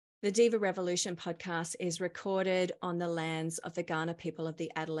The Diva Revolution podcast is recorded on the lands of the Kaurna people of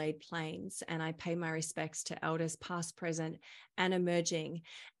the Adelaide Plains, and I pay my respects to elders past, present, and emerging,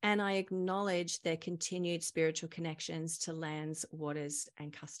 and I acknowledge their continued spiritual connections to lands, waters,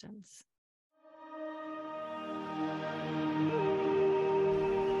 and customs.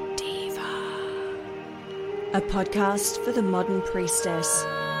 Diva. A podcast for the modern priestess,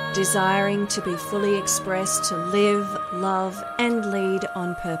 desiring to be fully expressed to live, love, and lead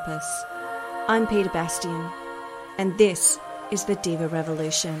on purpose. I'm Peter Bastian, and this is the Diva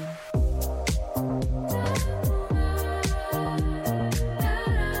Revolution.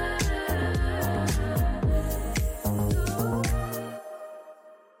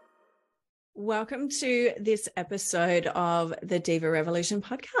 Welcome to this episode of the Diva Revolution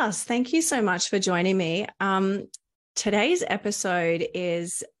podcast. Thank you so much for joining me. Today's episode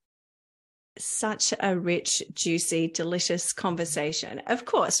is such a rich, juicy, delicious conversation. Of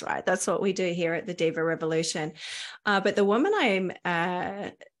course, right? That's what we do here at the Diva Revolution. But the woman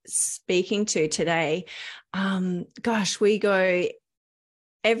I'm speaking to today, we go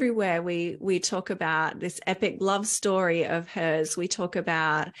everywhere. We talk about this epic love story of hers. We talk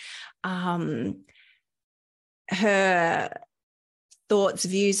about her thoughts,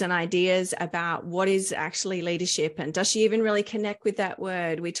 views, and ideas about what is actually leadership, and does she even really connect with that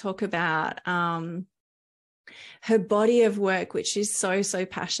word? We talk about her body of work, which she's so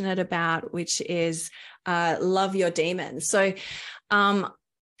passionate about, which is Love Your Demons. So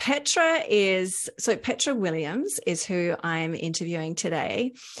Petra Williams is who I'm interviewing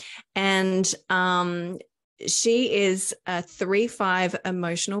today, and she is a 3-5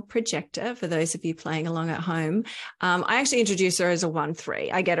 emotional projector, for those of you playing along at home. I actually introduce her as a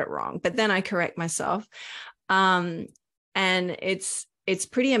 1-3. I get it wrong, but then I correct myself. And it's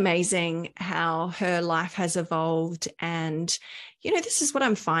pretty amazing how her life has evolved. And, this is what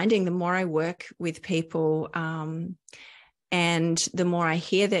I'm finding the more I work with people, and the more I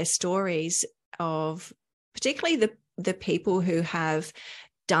hear their stories of particularly the people who have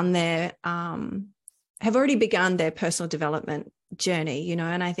done their have already begun their personal development journey,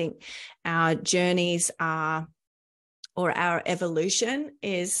 and I think our journeys our evolution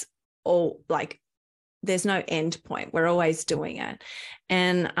is all like, there's no end point. We're always doing it.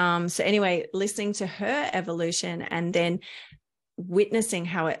 And so anyway, listening to her evolution and then witnessing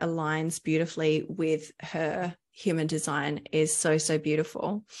how it aligns beautifully with her human design is so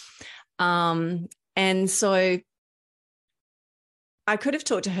beautiful. And so I could have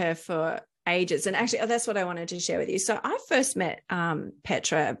talked to her for ages. And actually, that's what I wanted to share with you. So I first met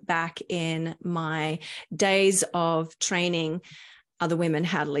Petra back in my days of training other women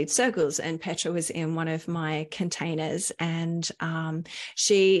how to lead circles. And Petra was in one of my containers. And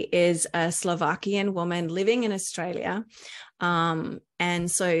she is a Slovakian woman living in Australia.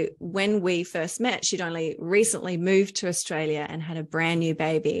 And so when we first met, she'd only recently moved to Australia and had a brand new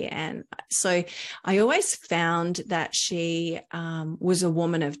baby. And so I always found that she was a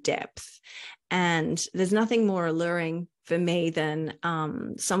woman of depth. And there's nothing more alluring for me than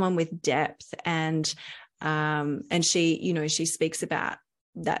someone with depth. And she, she speaks about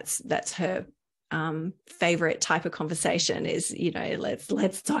that's her favorite type of conversation is,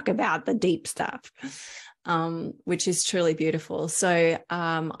 let's talk about the deep stuff. Which is truly beautiful. So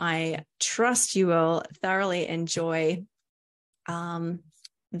I trust you will thoroughly enjoy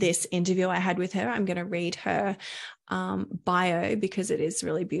this interview I had with her. I'm going to read her bio because it is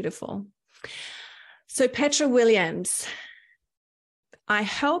really beautiful. So Petra Williams, I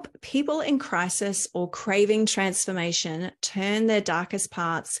help people in crisis or craving transformation turn their darkest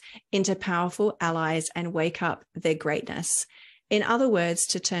parts into powerful allies and wake up their greatness. In other words,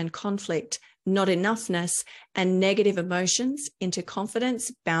 to turn conflict, not enoughness, and negative emotions into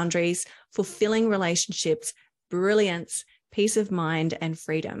confidence, boundaries, fulfilling relationships, brilliance, peace of mind, and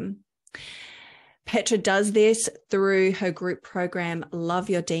freedom. Petra does this through her group program, Love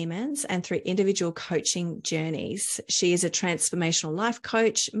Your Demons, and through individual coaching journeys. She is a transformational life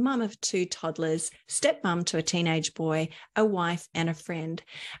coach, mum of 2 toddlers, stepmom to a teenage boy, a wife, and a friend.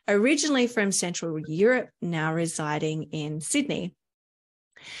 Originally from Central Europe, now residing in Sydney.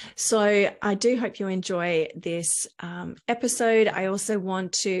 So I do hope you enjoy this episode. I also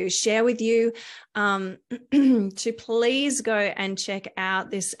want to share with you to please go and check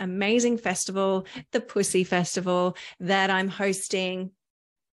out this amazing festival, the Pussy Festival, that I'm hosting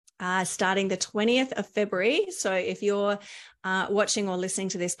starting the 20th of February. So if you're watching or listening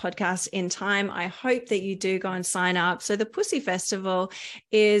to this podcast in time, I hope that you do go and sign up. So the Pussy Festival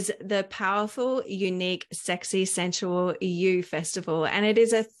is the powerful, unique, sexy, sensual you festival. And it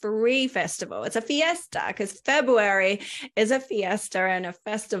is a free festival. It's a fiesta because February is a fiesta and a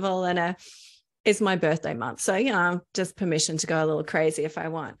festival and it's my birthday month. So, just permission to go a little crazy if I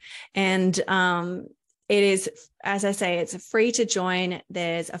want. And it is, as I say, it's free to join.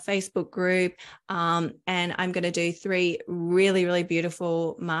 There's a Facebook group, and I'm going to do 3 really, really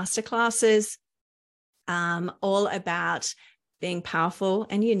beautiful masterclasses, all about being powerful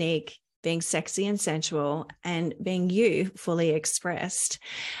and unique, being sexy and sensual, and being you fully expressed.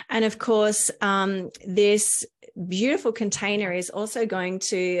 And of course, this beautiful container is also going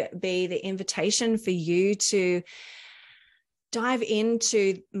to be the invitation for you to dive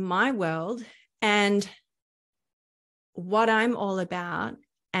into my world and what I'm all about,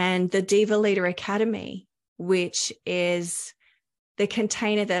 and the Diva Leader Academy, which is the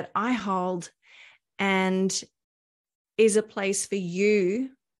container that I hold and is a place for you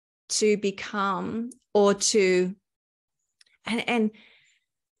to become or to, I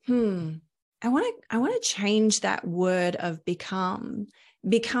want to change that word of becoming.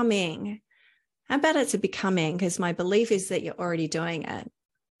 How about it's a becoming? Because my belief is that you're already doing it.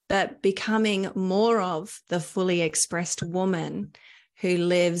 But becoming more of the fully expressed woman who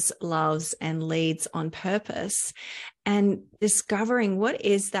lives, loves, and leads on purpose, and discovering what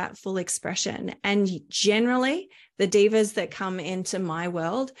is that full expression. And generally, the divas that come into my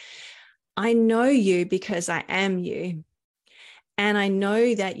world, I know you because I am you. And I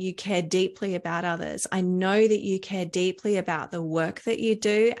know that you care deeply about others. I know that you care deeply about the work that you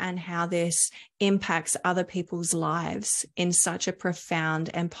do and how this impacts other people's lives in such a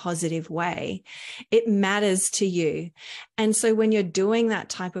profound and positive way. It matters to you. And so when you're doing that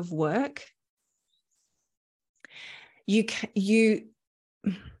type of work, there's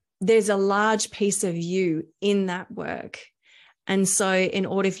a large piece of you in that work. And so in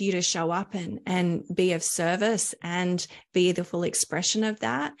order for you to show up and be of service and be the full expression of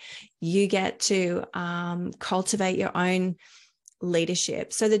that, you get to cultivate your own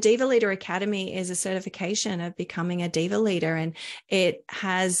leadership. So the Diva Leader Academy is a certification of becoming a diva leader, and it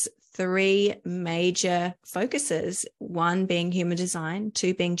has 3 major focuses, 1 being human design,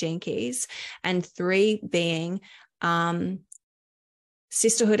 2 being Gene Keys, and 3 being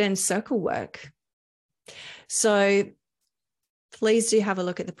sisterhood and circle work. So please do have a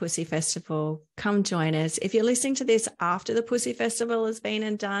look at the Pussy Festival. Come join us. If you're listening to this after the Pussy Festival has been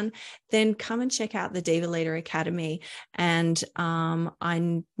and done, then come and check out the Diva Leader Academy. And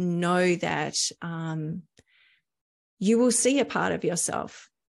I know that you will see a part of yourself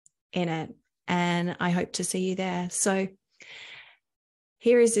in it. And I hope to see you there. So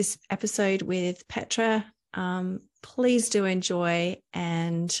here is this episode with Petra. Please do enjoy.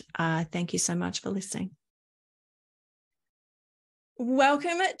 And thank you so much for listening.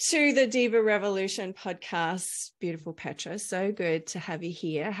 Welcome to the Diva Revolution podcast, beautiful Petra. So good to have you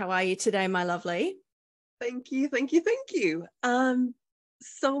here. How are you today, my lovely? Thank you.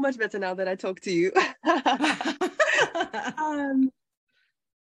 So much better now that I talk to you. I'm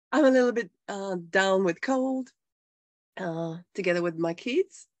a little bit down with cold, together with my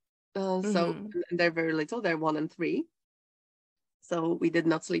kids. So they're very little. They're 1 and 3. So we did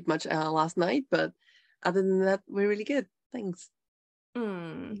not sleep much last night, but other than that, we're really good. Thanks.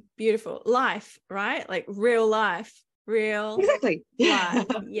 Beautiful life, right? Like real life, exactly. Life.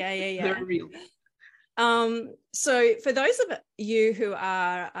 Yeah. They're real. So for those of you who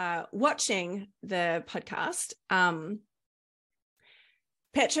are watching the podcast,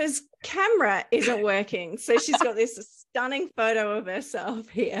 Petra's camera isn't working, so she's got this stunning photo of herself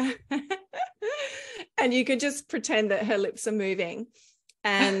here, and you can just pretend that her lips are moving,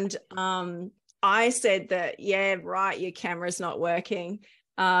 and I said that, yeah, right, your camera's not working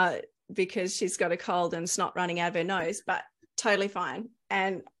because she's got a cold and snot running out of her nose, but totally fine.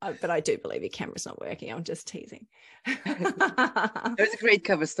 But I do believe your camera's not working. I'm just teasing. It was a great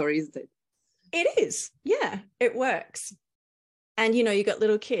cover story, isn't it? It is. Yeah, it works. And, you got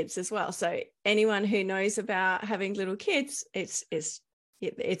little kids as well. So anyone who knows about having little kids, it's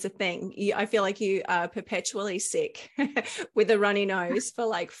a thing. I feel like you are perpetually sick with a runny nose for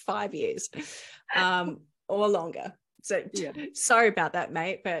like 5 years or longer. So yeah. Sorry about that,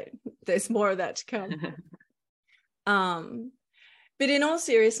 mate, but there's more of that to come. But in all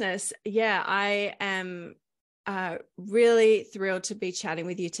seriousness, yeah, I am really thrilled to be chatting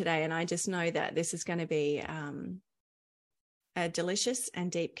with you today. And I just know that this is going to be a delicious and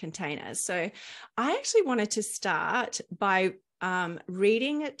deep container. So I actually wanted to start by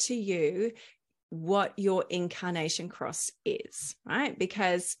reading it to you what your incarnation cross is, right?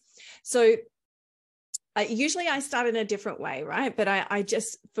 Because so usually I start in a different way, right? But I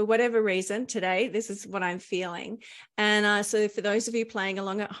just, for whatever reason today, this is what I'm feeling. And so for those of you playing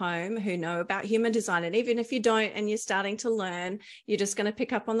along at home who know about human design, and even if you don't and you're starting to learn, you're just going to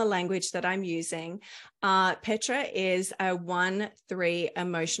pick up on the language that I'm using. Petra is a 1-3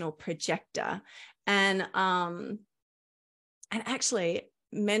 emotional projector. And actually,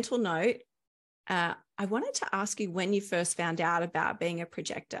 mental note, I wanted to ask you when you first found out about being a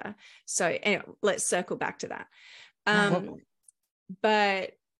projector. So anyway, let's circle back to that.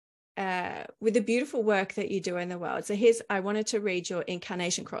 But with the beautiful work that you do in the world. So I wanted to read your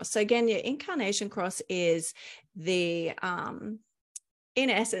incarnation cross. So again, your incarnation cross is in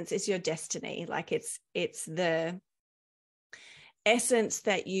essence, it's your destiny. Like it's the essence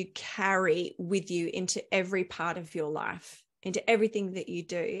that you carry with you into every part of your life, into everything that you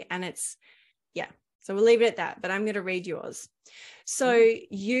do. And so we'll leave it at that, but I'm going to read yours. So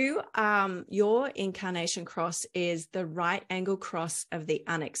your incarnation cross is the right angle cross of the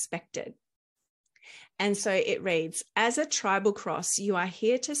unexpected. And so it reads, as a tribal cross, you are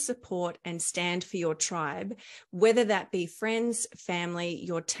here to support and stand for your tribe, whether that be friends, family,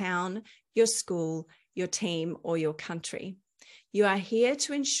 your town, your school, your team, or your country. You are here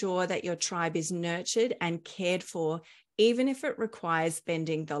to ensure that your tribe is nurtured and cared for, even if it requires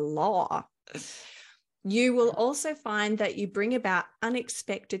bending the law. You will also find that you bring about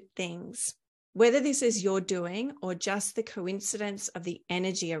unexpected things, whether this is your doing or just the coincidence of the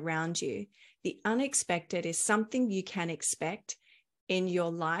energy around you. The unexpected is something you can expect in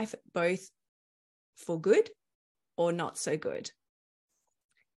your life, both for good or not so good.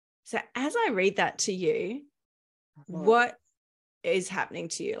 So as I read that to you, what is happening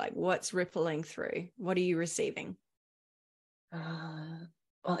to you? Like, what's rippling through? What are you receiving?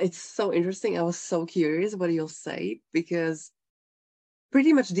 Well, it's so interesting. I was so curious what you'll say, because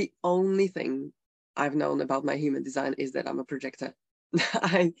pretty much the only thing I've known about my human design is that I'm a projector.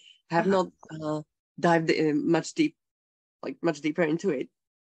 I have not dived in much deeper into it.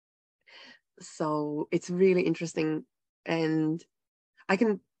 So it's really interesting, and I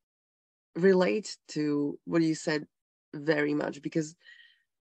can relate to what you said very much, because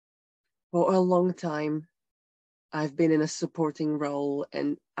for a long time I've been in a supporting role,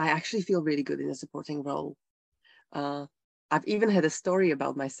 and I actually feel really good in a supporting role. I've even had a story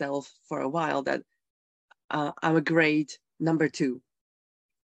about myself for a while that I'm a great number 2.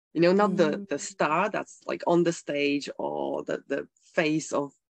 You know, not the star that's like on the stage, or the face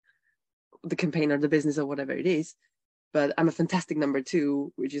of the campaign or the business or whatever it is, but I'm a fantastic number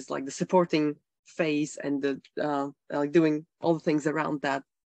 2, which is like the supporting face and the like doing all the things around that,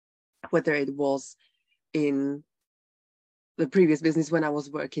 whether it was in the previous business when I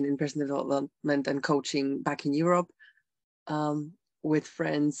was working in personal development and coaching back in Europe with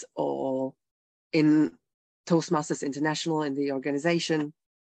friends, or in Toastmasters International in the organization,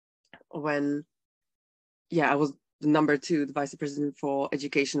 when I was the number 2, the vice president for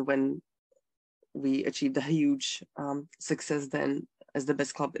education, when we achieved a huge success then as the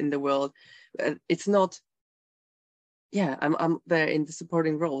best club in the world. It's not, I'm there in the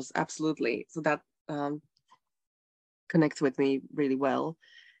supporting roles, absolutely. So that connects with me really well.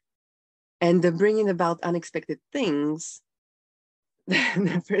 And the bringing about unexpected things,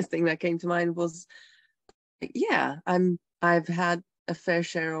 the first thing that came to mind was, I've had a fair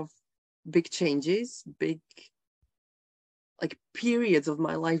share of big changes, big like periods of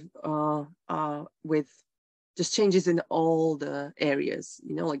my life with just changes in all the areas,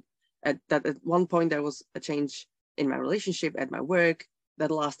 you know, like at one point there was a change in my relationship, at my work,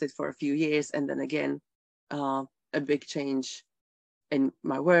 that lasted for a few years, and then again a big change in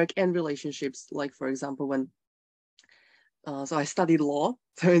my work and relationships, like for example when so I studied law.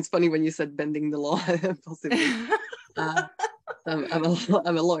 So it's funny when you said bending the law. Possibly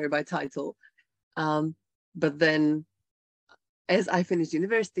I'm a lawyer by title, but then as I finished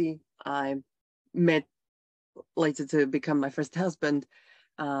university, I met later to become my first husband,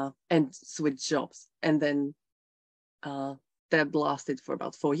 and switched jobs. And then that lasted for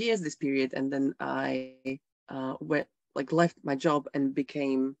about 4 years, this period. And then I left my job and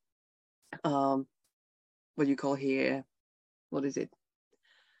became, what do you call here? What is it?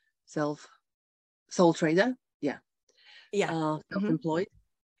 Sole trader? Yeah. Self-employed.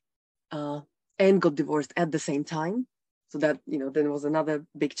 And got divorced at the same time. So that, then was another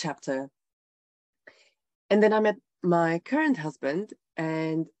big chapter. And then I met my current husband,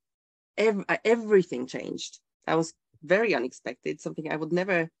 and everything changed. That was very unexpected, something I would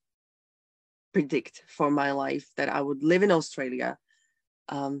never predict for my life that I would live in Australia.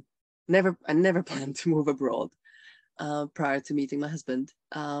 I never planned to move abroad prior to meeting my husband.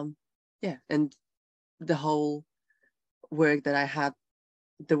 And the whole work that I had,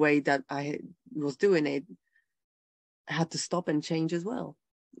 the way that I was doing it, had to stop and change as well.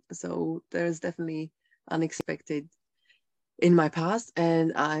 So there's definitely unexpected in my past,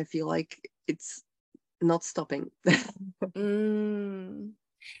 and I feel like it's not stopping. And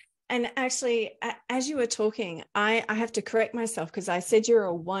actually, as you were talking, I have to correct myself, because I said you're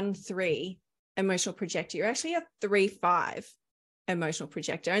a 1-3 emotional projector. You're actually a 3-5 emotional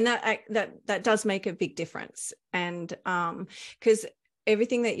projector, and that does make a big difference. And because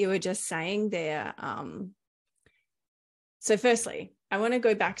everything that you were just saying there, so firstly, I want to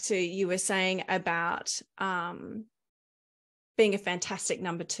go back to, you were saying about being a fantastic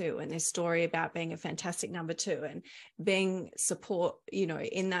number 2, and this story about being a fantastic number 2 and being support,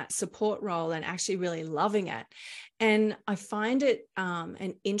 in that support role and actually really loving it. And I find it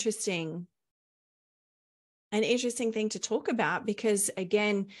an interesting thing to talk about, because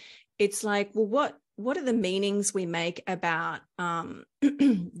again, it's like, well, what are the meanings we make about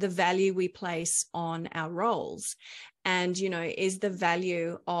the value we place on our roles? And, is the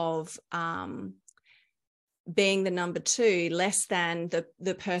value of being the number 2 less than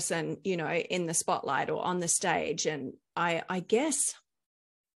the person, in the spotlight or on the stage? And I guess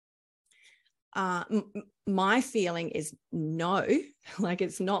my feeling is no, like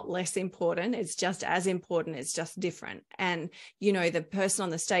it's not less important. It's just as important. It's just different. And, the person on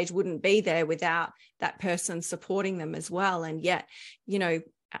the stage wouldn't be there without that person supporting them as well. And yet,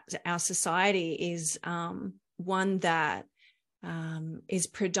 our society is one that is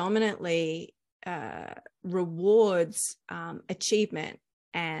predominantly rewards achievement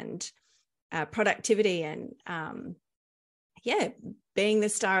and productivity and being the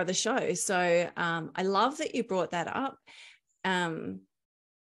star of the show. So I love that you brought that up.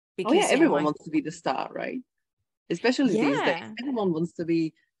 Because everyone wants to be the star, right? Especially these days, everyone wants to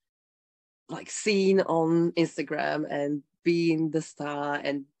be like seen on Instagram and being the star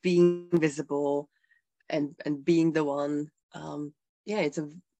and being visible and being the one. It's a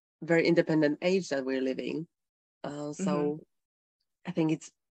very independent age that we're living. So I think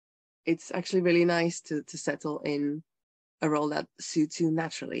it's actually really nice to settle in a role that suits you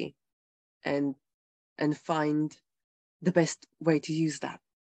naturally and find the best way to use that.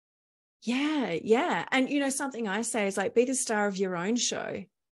 Yeah. And, something I say is like, be the star of your own show.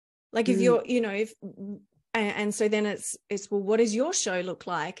 Like if you're, and so then it's, well, what does your show look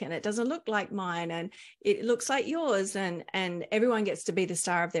like? And it doesn't look like mine, and it looks like yours, and everyone gets to be the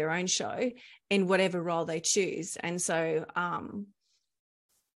star of their own show in whatever role they choose. And so, I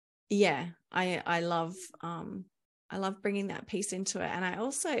love bringing that piece into it. And I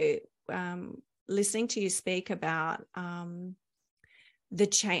also, listening to you speak about, the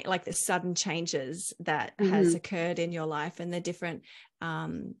change, like the sudden changes that has occurred in your life, and the different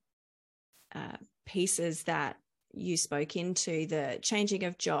pieces that you spoke into, the changing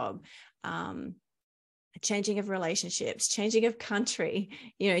of job, changing of relationships, changing of country,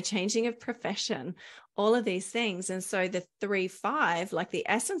 changing of profession, all of these things. And so the 3-5, like the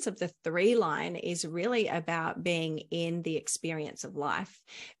essence of the 3 line is really about being in the experience of life,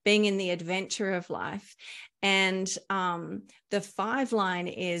 being in the adventure of life. And the 5 line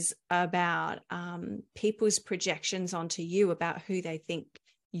is about people's projections onto you about who they think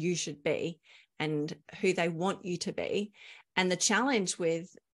you should be and who they want you to be. And the challenge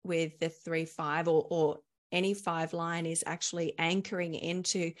with the 3-5 or any 5 line is actually anchoring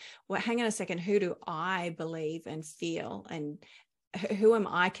into, well, hang on a second, who do I believe and feel, and who am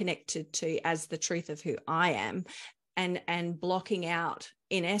I connected to as the truth of who I am, and blocking out,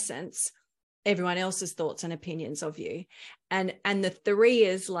 in essence, everyone else's thoughts and opinions of you. And the 3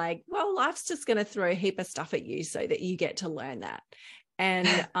 is like, well, life's just going to throw a heap of stuff at you so that you get to learn that. And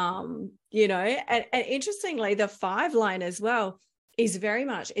and interestingly, the 5 line as well is very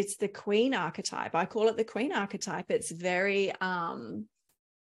much, it's the queen archetype. I call it the queen archetype. It's very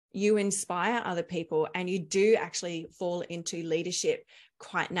you inspire other people, and you do actually fall into leadership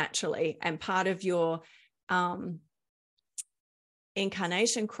quite naturally. And part of your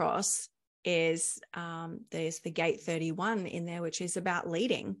incarnation cross is there's the gate 31 in there, which is about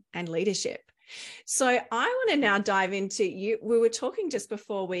leading and leadership. So I want to now dive into you. We were talking just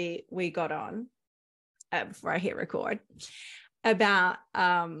before we got on, before I hit record, about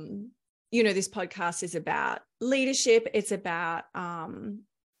this podcast is about leadership. It's about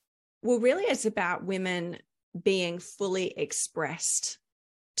it's about women being fully expressed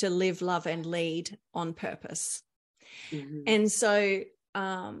to live, love, and lead on purpose. And so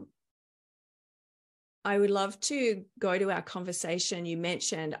I would love to go to our conversation. You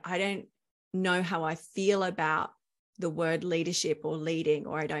mentioned, I don't know how I feel about the word leadership or leading,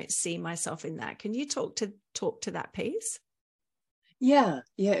 or I don't see myself in that. Can you talk to that piece? Yeah.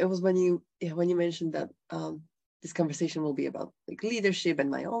 It was when you mentioned that this conversation will be about like leadership and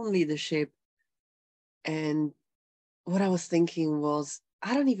my own leadership. And what I was thinking was,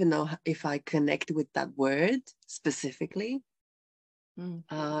 I don't even know if I connect with that word specifically.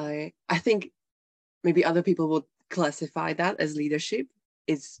 I think maybe other people would classify that as leadership.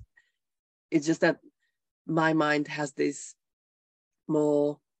 It's just that my mind has this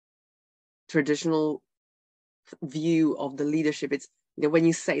more traditional view of the leadership. It's, when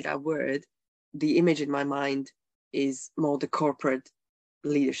you say that word, the image in my mind is more the corporate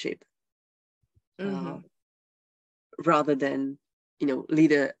leadership, rather than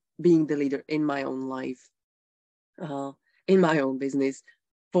being the leader in my own life, in my own business,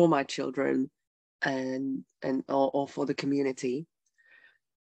 for my children, and or for the community.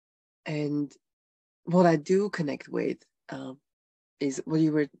 And what I do connect with is what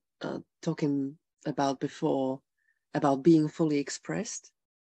you were talking about before, about being fully expressed,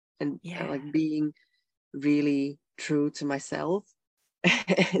 and like being really true to myself.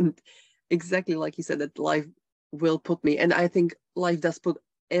 And exactly like you said, that life will put me, and I think life does put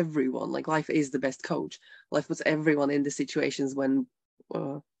everyone, like life is the best coach. Life puts everyone in the situations when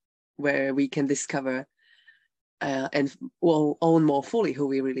where we can discover and own more fully who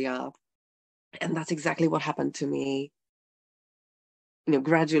we really are. And that's exactly what happened to me,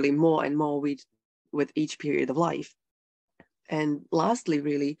 gradually, more and more with each period of life. And lastly,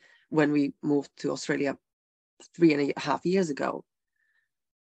 really, when we moved to Australia 3.5 years ago,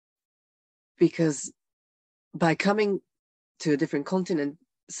 because by coming to a different continent,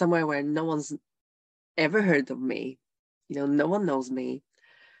 somewhere where no one's ever heard of me, no one knows me,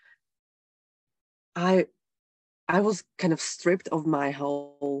 I was kind of stripped of my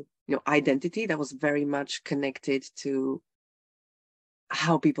whole, identity that was very much connected to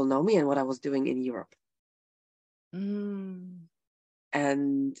how people know me and what I was doing in Europe. And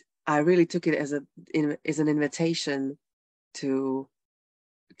I really took it as an invitation to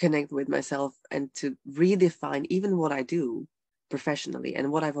connect with myself and to redefine even what I do professionally and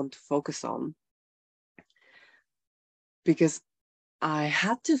what I want to focus on. Because I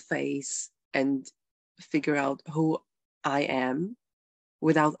had to face and figure out who I am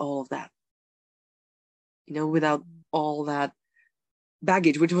without all of that. Without all that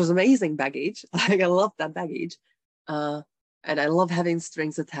baggage, which was amazing baggage. Like, I love that baggage. And I love having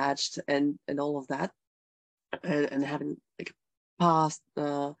strings attached and all of that. And having like past.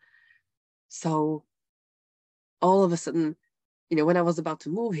 So all of a sudden, when I was about to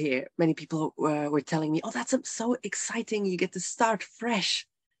move here, many people were telling me, "Oh, that's so exciting! You get to start fresh."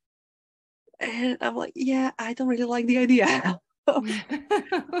 And I'm like, "Yeah, I don't really like the idea of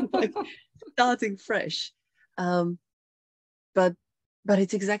like starting fresh." But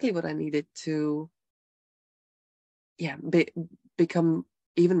it's exactly what I needed to, become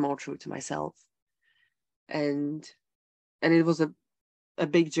even more true to myself. And it was a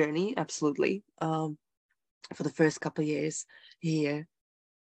big journey, absolutely. For the first couple of years here,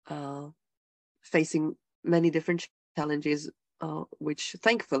 facing many different challenges, which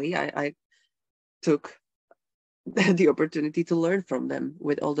thankfully I took the opportunity to learn from them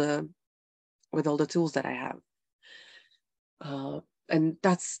with all the tools that I have. And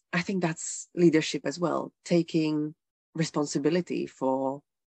I think that's leadership as well, taking responsibility for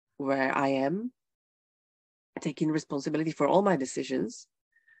where I am, taking responsibility for all my decisions,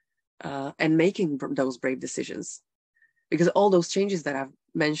 and making those brave decisions. Because all those changes that I've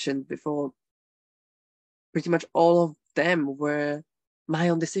mentioned before, pretty much all of them were my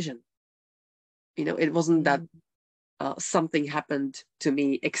own decision. It wasn't that something happened to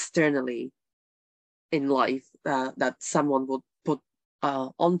me externally in life that someone would put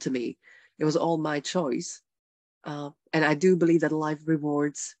onto me. It was all my choice. And I do believe that life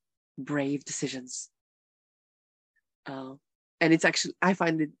rewards brave decisions. And it's actually, I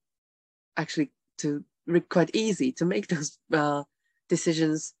find it actually quite easy to make those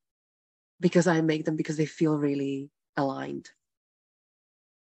decisions, because I make them because they feel really aligned.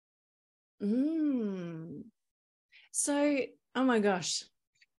 So, oh my gosh,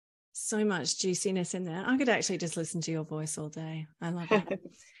 so much juiciness in there. I could actually just listen to your voice all day. I love it.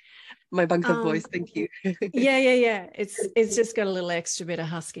 My banged up voice, thank you. Yeah. It's just got a little extra bit of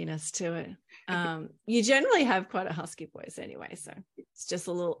huskiness to it. You generally have quite a husky voice anyway, so it's just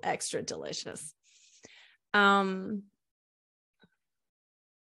a little extra delicious. Now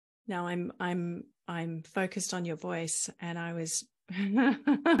I'm focused on your voice, and I was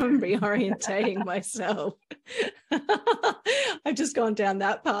I'm reorientating myself. I've just gone down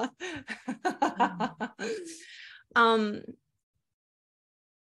that path.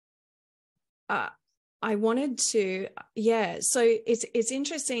 I wanted to, so it's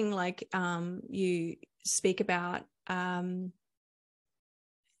interesting, like you speak about having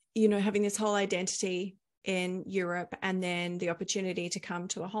this whole identity in Europe, and then the opportunity to come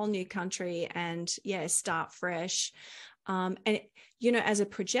to a whole new country and start fresh. And as a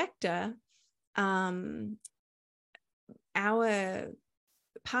projector, our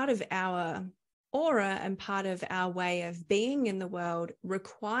part of our aura and part of our way of being in the world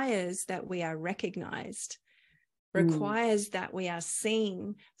requires that we are recognized, requires that we are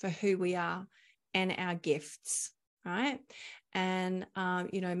seen for who we are and our gifts, right? And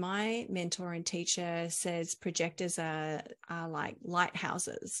my mentor and teacher says projectors are like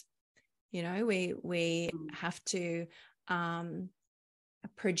lighthouses. We have to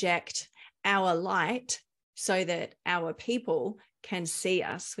project our light so that our people can see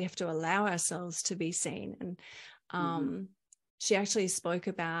us. We have to allow ourselves to be seen. And she actually spoke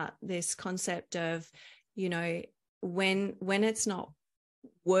about this concept of, when it's not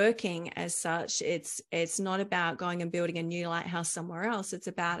working as such, it's not about going and building a new lighthouse somewhere else. It's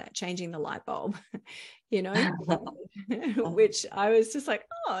about changing the light bulb, which I was just like,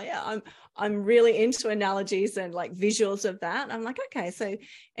 oh yeah, I'm really into analogies and like visuals of that. I'm like, okay, so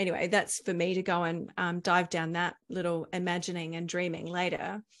anyway, that's for me to go and dive down that little imagining and dreaming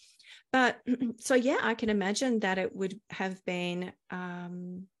later. But so I can imagine that it would have been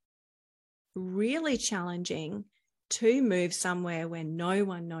really challenging to move somewhere where no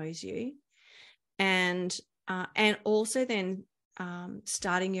one knows you, and also then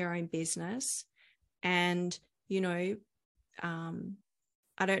starting your own business. And I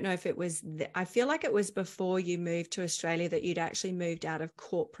don't know if it was I feel like it was before you moved to Australia that you'd actually moved out of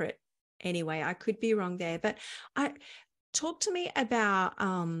corporate anyway. I could be wrong there, but talk to me about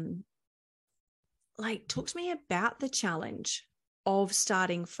the challenge of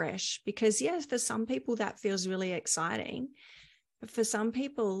starting fresh, because for some people that feels really exciting, but for some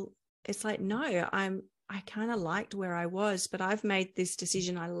people it's like, no, I kind of liked where I was, but I've made this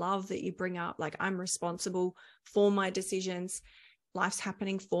decision. I love that you bring up, like, I'm responsible for my decisions. Life's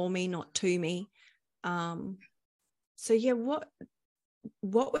happening for me, not to me. So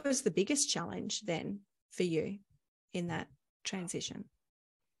what was the biggest challenge then for you in that transition?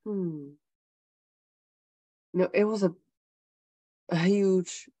 It was a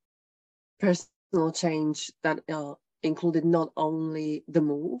huge personal change that included not only the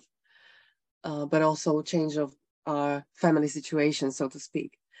move, but also change of our family situation, so to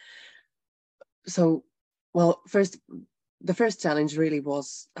speak. So, the first challenge really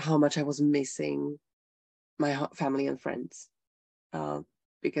was how much I was missing my family and friends,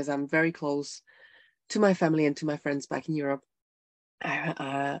 because I'm very close to my family and to my friends back in Europe.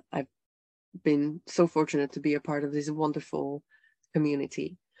 I've been so fortunate to be a part of this wonderful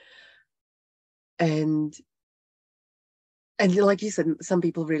community. And like you said, some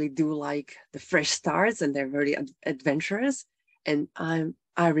people really do like the fresh starts and they're very adventurous. And I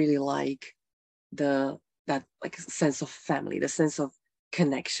really like that like sense of family, the sense of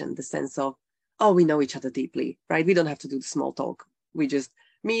connection, the sense of, oh, we know each other deeply, right? We don't have to do the small talk. We just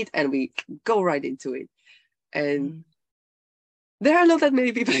meet and we go right into it. And there are not that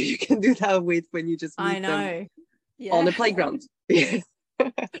many people you can do that with when you just meet them on the playground. Which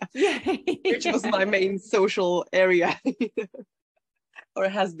was my main social area, or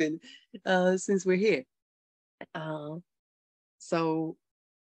has been since we're here. So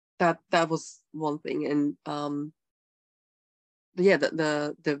that was one thing, and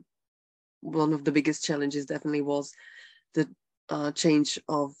the one of the biggest challenges definitely was the change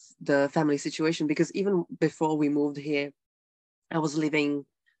of the family situation, because even before we moved here, I was living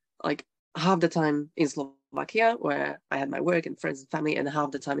like half the time in Slovakia, where I had my work and friends and family, and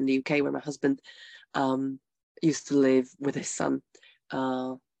half the time in the UK, where my husband used to live with his son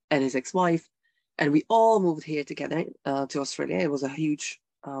and his ex-wife. And we all moved here together to Australia. It was a huge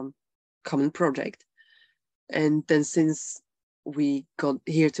common project. And then since we got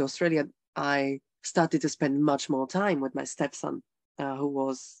here to Australia, I started to spend much more time with my stepson, who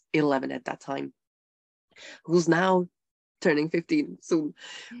was 11 at that time, who's now turning 15 soon,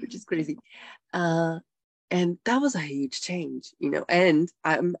 which is crazy. And that was a huge change, and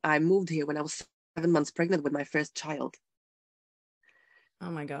I moved here when I was 7 months pregnant with my first child.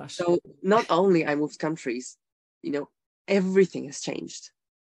 Oh my gosh. So not only I moved countries, everything has changed.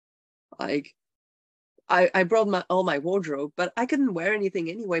 Like I brought all my wardrobe, but I couldn't wear anything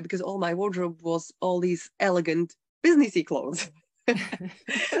anyway, because all my wardrobe was all these elegant businessy clothes. And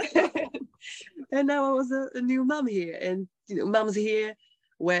now I was a new mom here, and moms here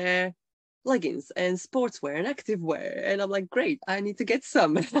wear leggings and sportswear and activewear, and I'm like, great, I need to get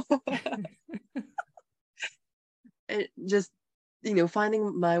some. And just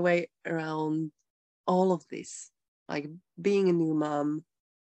finding my way around all of this, like being a new mom,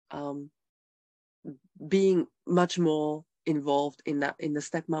 being much more involved in the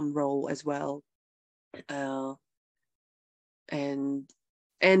stepmom role as well, and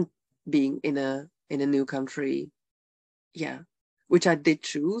being in a new country, which I did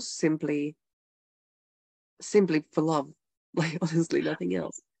choose simply for love, like honestly nothing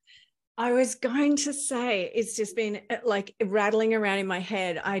else. I was going to say, it's just been like rattling around in my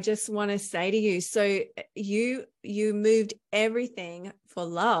head. I just want to say to you, so you moved everything for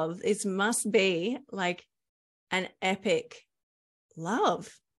love. It must be like an epic love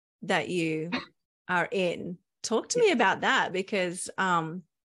that you are in. Talk to me about that, because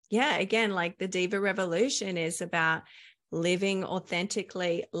again, like the Diva Revolution is about living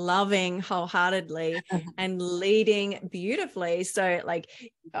authentically, loving wholeheartedly, and leading beautifully. So like,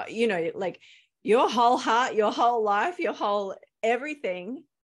 like your whole heart, your whole life, your whole everything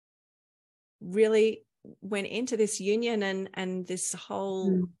really went into this union and this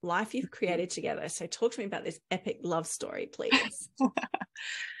whole life you've created together. So talk to me about this epic love story, please.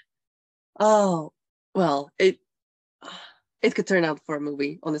 Oh, well, it could turn out for a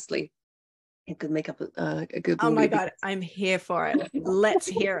movie, honestly. It could make up a good movie. Oh my God, I'm here for it. Let's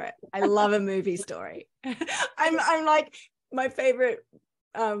hear it. I love a movie story. I'm like, my favorite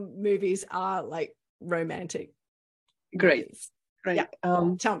movies are like romantic. Great. Movies. Great.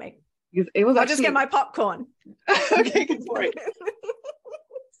 Yeah. Tell me. It was I'll just get my popcorn. Okay, good for it.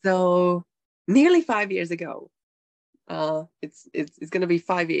 So nearly 5 years ago, it's going to be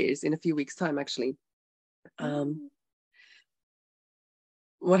 5 years in a few weeks' time, actually.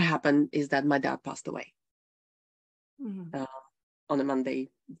 What happened is that my dad passed away on a Monday,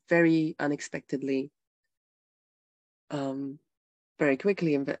 very unexpectedly, very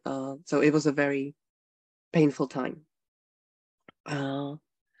quickly. So it was a very painful time.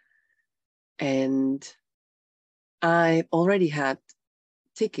 And I already had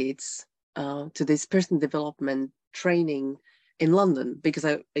tickets to this personal development training in London, because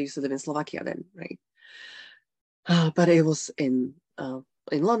I used to live in Slovakia then, right? But it was in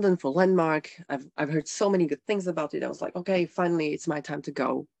London for Landmark. I've heard so many good things about it. I was like, okay, finally, it's my time to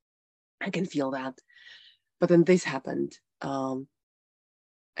go. I can feel that. But then this happened, and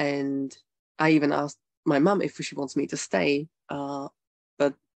I even asked my mom if she wants me to stay.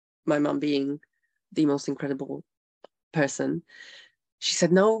 But my mom, being the most incredible person, she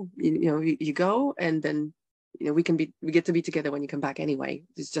said, no, you go, and then we get to be together when you come back anyway.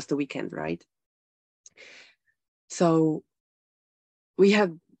 It's just a weekend, right? So we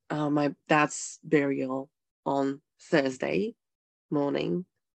had my dad's burial on Thursday morning,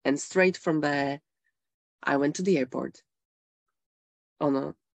 and straight from there I went to the airport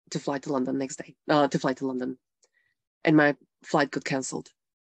to fly to London next day, to fly to London, and my flight got cancelled.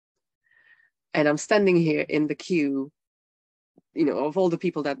 And I'm standing here in the queue, of all the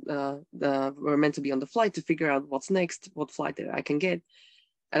people that were meant to be on the flight, to figure out what's next, what flight that I can get.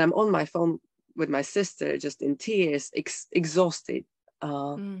 And I'm on my phone with my sister, just in tears, exhausted.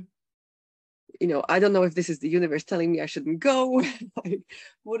 I don't know if this is the universe telling me I shouldn't go. Like,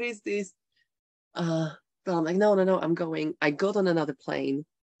 what is this? But I'm like, no, I'm going. I got on another plane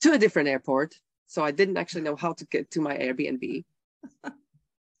to a different airport, so I didn't actually know how to get to my Airbnb.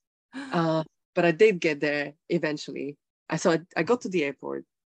 But I did get there eventually. I got to the airport,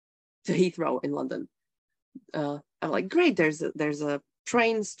 to Heathrow in London. I'm like, great, there's a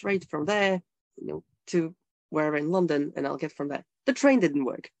train straight from there, to wherever in London, and I'll get from there. The train didn't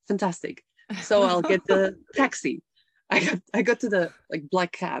work. Fantastic. So I'll get the taxi. I got to the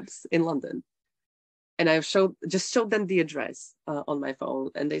black cabs in London, and I showed them the address on my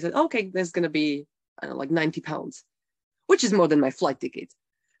phone, and they said, okay, there's gonna be like £90, which is more than my flight ticket.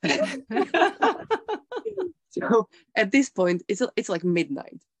 So at this point, it's like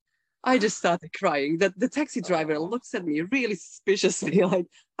midnight. I just started crying. The taxi driver looks at me really suspiciously, like,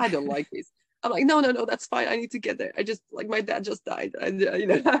 I don't like this. I'm like, no, that's fine. I need to get there. I just, like, my dad just died, and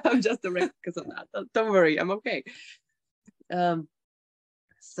I'm just a wreck because of that. Don't worry, I'm okay.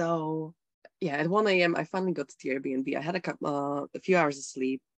 So yeah, at 1 a.m. I finally got to the Airbnb. I had a few hours of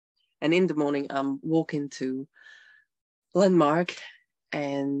sleep, and in the morning I'm walking to Landmark,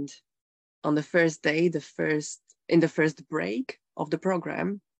 and on the first day, in the first break of the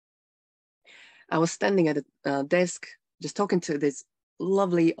program, I was standing at a desk just talking to this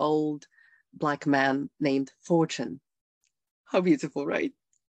lovely old black man named Fortune. How beautiful, right?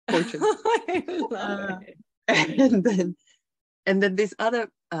 Fortune. I love it. And then this other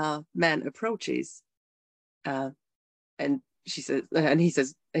man approaches, and she says, and he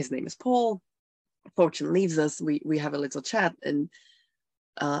says his name is Paul. Fortune leaves us. We have a little chat, and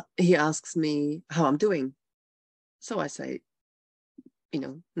he asks me how I'm doing. So I say,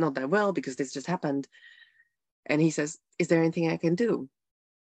 not that well, because this just happened. And he says, is there anything I can do?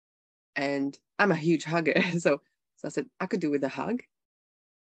 And I'm a huge hugger. So I said, I could do with a hug.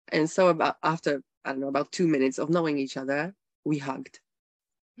 And so after, I don't know, about 2 minutes of knowing each other, we hugged.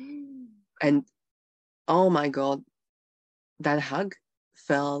 And oh my God, that hug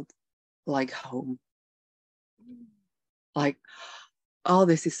felt like home. Like, oh,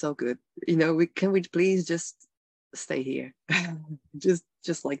 this is so good. Can we please just stay here?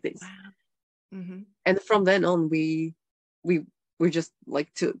 just like this. Wow. Mm-hmm. And from then on, we just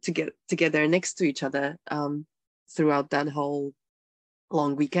like to get together next to each other throughout that whole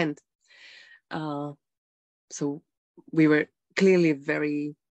long weekend. So we were clearly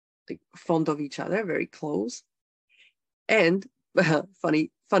very fond of each other, very close. And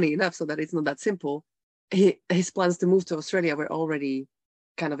funny enough, so that it's not that simple, his plans to move to Australia were already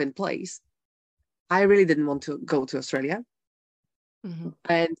kind of in place. I really didn't want to go to Australia. Mm-hmm.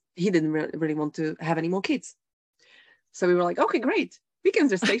 And he didn't really want to have any more kids. So we were like, okay, great. We can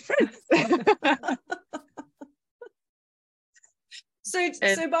just stay friends. So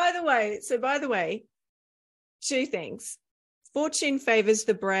by the way, two things. Fortune favors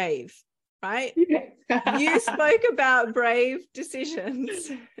the brave, right? You spoke about brave decisions.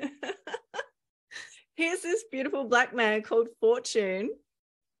 Here's this beautiful Black man called Fortune.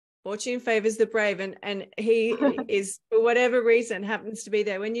 Fortune favors the brave, and he is, for whatever reason, happens to be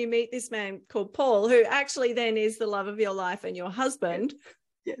there. When you meet this man called Paul, who actually then is the love of your life and your husband.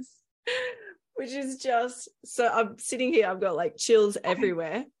 Yes. Which is just, so I'm sitting here, I've got like chills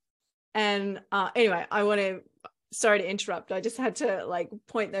everywhere. And anyway, sorry to interrupt. I just had to like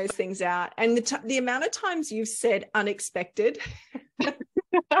point those things out. And the amount of times you've said unexpected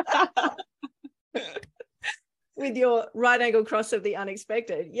with your right angle cross of the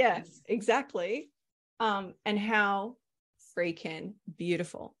unexpected. Yes, exactly. And how freaking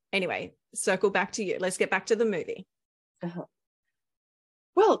beautiful. Anyway, circle back to you. Let's get back to the movie. Uh-huh.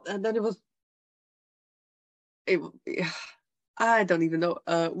 Well, and then I don't even know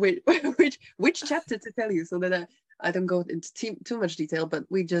which chapter to tell you, so that I don't go into too much detail, but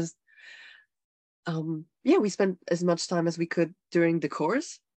we just we spent as much time as we could during the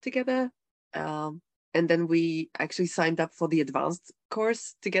course together, and then we actually signed up for the advanced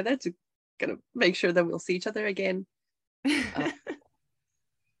course together to kind of make sure that we'll see each other again.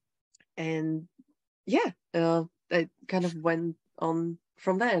 And it kind of went on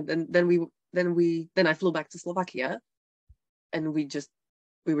from there. And then I flew back to Slovakia, and we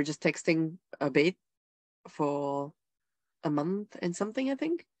were just texting a bit for a month and something, I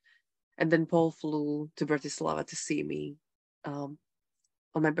think. And then Paul flew to Bratislava to see me on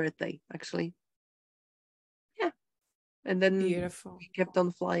my birthday, actually. Yeah. And then beautiful. We kept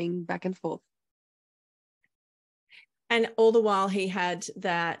on flying back and forth. And all the while he had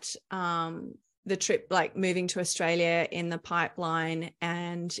that the trip, like moving to Australia, in the pipeline,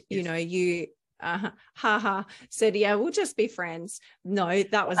 and yes. You said, yeah, we'll just be friends. No,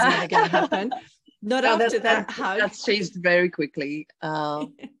 that was never going to happen. Not after that hug. That's changed very quickly.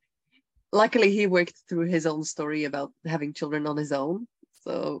 Luckily, he worked through his own story about having children on his own.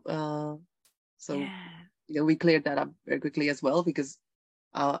 So yeah. We cleared that up very quickly as well, because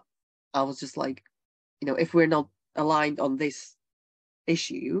I was just like, if we're not aligned on this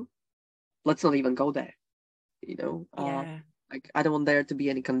issue, let's not even go there. Like, I don't want there to be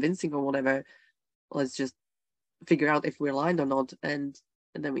any convincing or whatever. Let's just figure out if we're aligned or not, and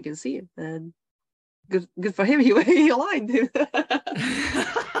then we can see it. And good for him. He aligned. He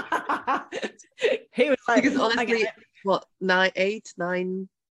was like, because honestly, what, 9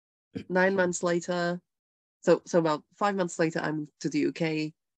 months later, so about 5 months later, I moved to the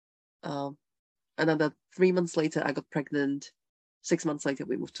UK. Another 3 months later, I got pregnant. 6 months later,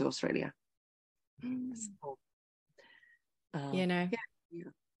 we moved to Australia. So,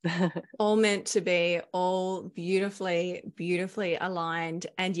 all meant to be, all beautifully aligned,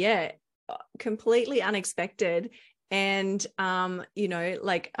 and completely unexpected. And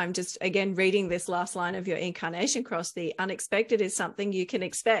like, I'm just again reading this last line of your incarnation cross. The unexpected is something you can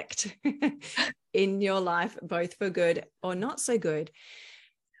expect in your life, both for good or not so good.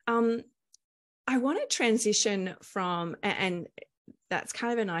 I want to transition from, and that's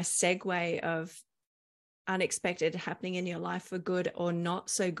kind of a nice segue of unexpected happening in your life for good or not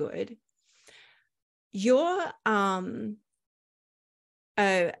so good. Your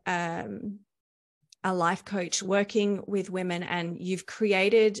a life coach working with women, and you've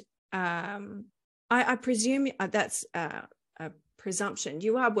created, I presume that's a presumption,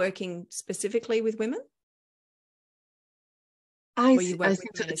 you are working specifically with women? I seem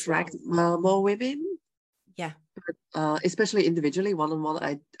to attract more women. Yeah. Especially individually,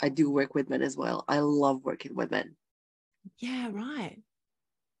 one-on-one, I do work with men as well. I love working with men. Yeah, right.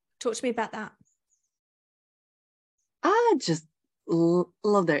 Talk to me about that. I just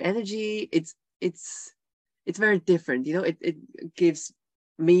love their energy. It's very different, you know. It gives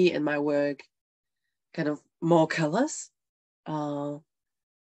me and my work kind of more colors,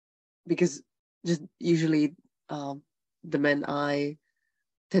 because just usually the men I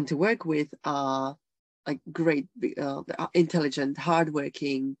tend to work with are like great, intelligent,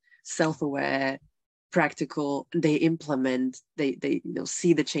 hardworking, self-aware, practical. They implement, they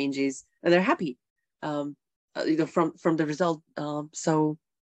see the changes, and they're happy, from the result. So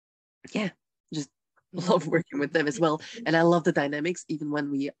yeah, just love working with them as well. And I love the dynamics, even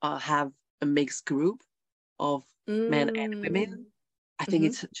when we have a mixed group of men and women. I think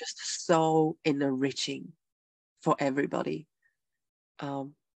it's just so enriching for everybody.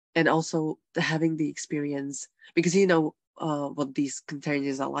 And also having the experience, because what these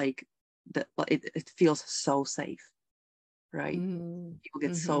containers are like, that it feels so safe, right? People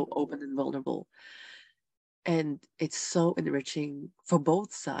get so open and vulnerable, and it's so enriching for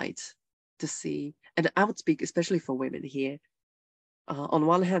both sides to see. And I would speak especially for women here, on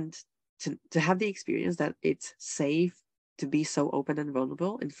one hand, to have the experience that it's safe to be so open and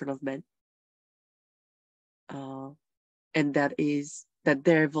vulnerable in front of men, and that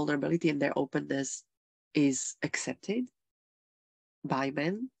their vulnerability and their openness is accepted by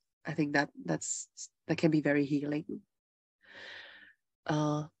men. I think that can be very healing.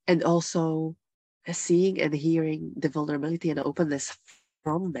 And also seeing and hearing the vulnerability and openness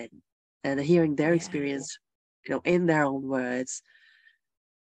from men, and hearing their experience, in their own words,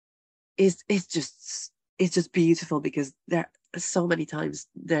 it's just beautiful, because there so many times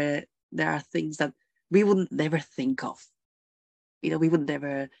there are things that we would never think of. We would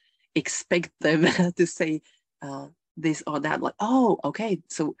never expect them to say this or that. Like, oh, okay,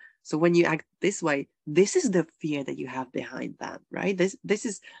 so when you act this way, this is the fear that you have behind that, right? This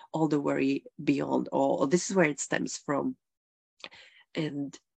is all the worry beyond, or this is where it stems from.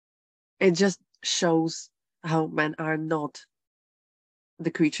 And it just shows how men are not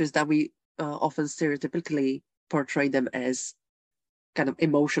the creatures that we often stereotypically portray them as, kind of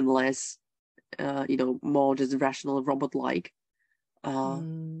emotionless, more just rational, robot-like.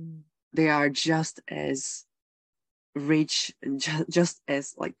 They are just as rich and just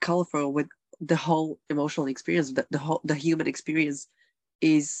as like colorful, with the whole emotional experience. The human experience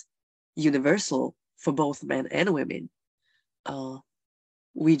is universal for both men and women.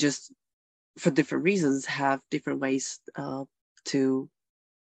 We just, for different reasons, have different ways to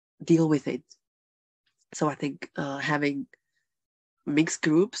deal with it. So I think having mixed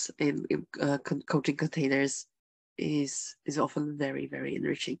groups in coaching containers is often very, very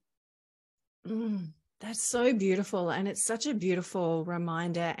enriching. That's so beautiful, and it's such a beautiful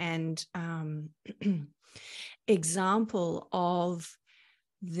reminder and example of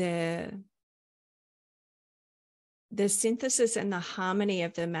the synthesis and the harmony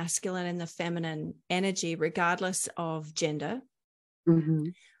of the masculine and the feminine energy, regardless of gender.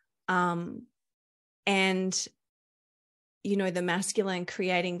 And the masculine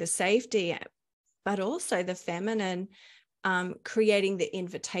creating the safety, but also the feminine creating the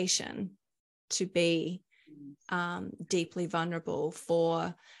invitation to be deeply vulnerable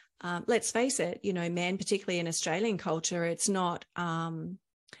for, let's face it, men, particularly in Australian culture, it's not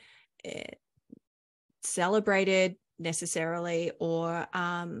celebrated necessarily or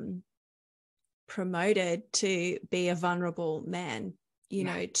promoted to be a vulnerable man,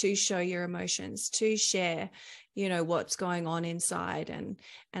 to show your emotions, to share, what's going on inside, and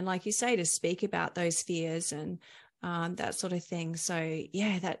like you say, to speak about those fears and that sort of thing. So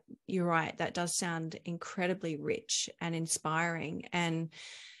yeah, that you're right. That does sound incredibly rich and inspiring. And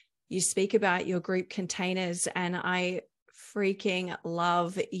you speak about your group containers, and I freaking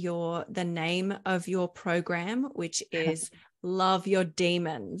love the name of your program, which is Love Your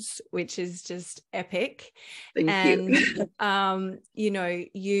Demons, which is just epic. Thank you.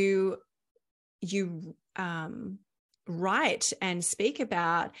 You write and speak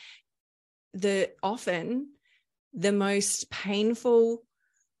about often the most painful,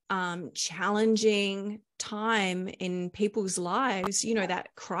 challenging time in people's lives, that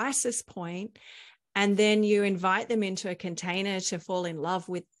crisis point, and then you invite them into a container to fall in love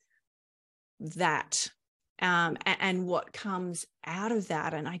with that and what comes out of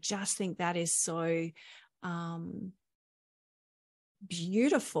that. And I just think that is so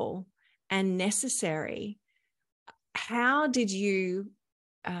beautiful and necessary. How did you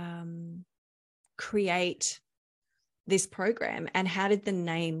create this program, and how did the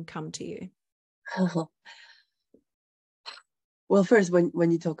name come to you? Well, first,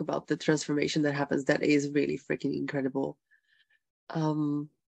 when you talk about the transformation that happens, that is really freaking incredible. How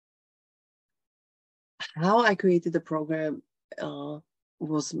I created the program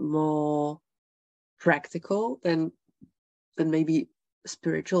was more practical than maybe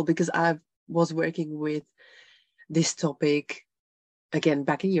spiritual, because I was working with this topic again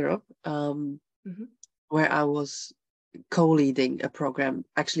back in Europe, where I was co-leading a program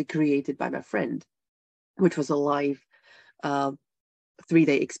actually created by my friend, which was a live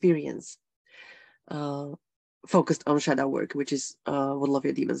 3-day experience focused on shadow work, which is what Love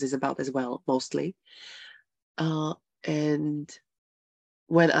Your Demons is about as well, mostly. And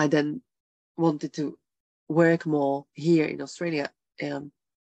when I then wanted to work more here in Australia,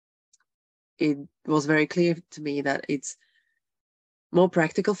 it was very clear to me that it's more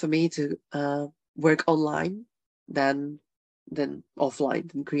practical for me to work online than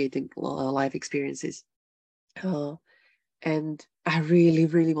offline, than creating live experiences. And I really,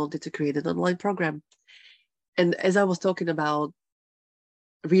 really wanted to create an online program. And as I was talking about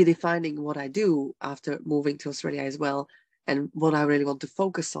redefining what I do after moving to Australia as well, and what I really want to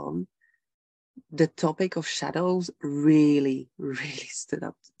focus on, the topic of shadows really, really stood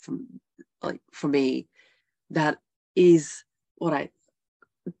up for me. That is what I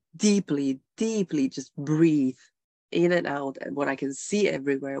deeply, deeply just breathe in and out, and what I can see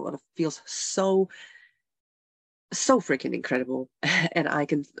everywhere, what feels so freaking incredible. And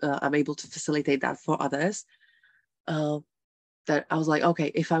I'm able to facilitate that for others. That I was like,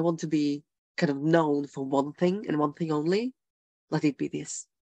 okay, if I want to be kind of known for one thing and one thing only, let it be this.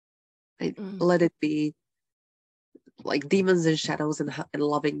 Let it be like demons and shadows, and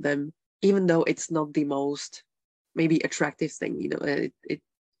loving them, even though it's not the most maybe attractive thing, you know.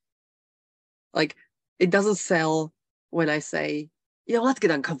 It doesn't sell when I say, you know, let's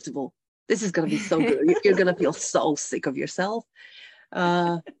get uncomfortable. This is going to be so good. You're going to feel so sick of yourself.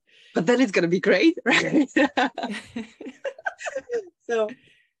 But then it's going to be great, right? So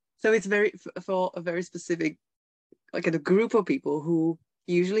it's very for a very specific, like a group of people who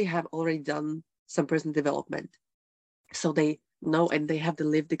usually have already done some personal development. So they know, and they have the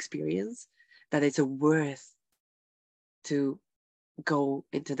lived experience that it's worth to go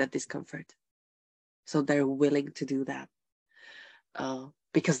into that discomfort. So they're willing to do that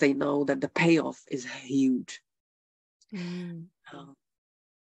because they know that the payoff is huge.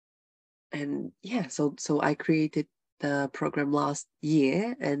 And yeah, so I created the program last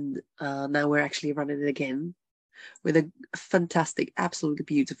year, and now we're actually running it again with a fantastic, absolutely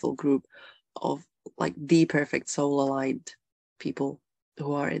beautiful group of like the perfect soul aligned people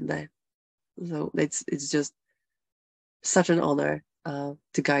who are in there. So it's just such an honor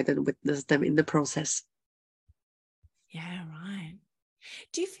to guide and witness them in the process. Yeah, right.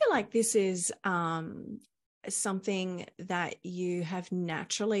 Do you feel like this is something that you have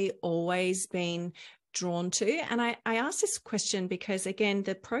naturally always been drawn to? And I ask this question because, again,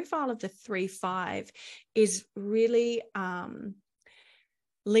 the profile of the 3-5 is really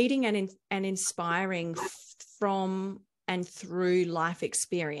leading and inspiring from and through life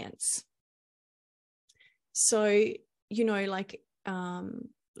experience. So, you know, like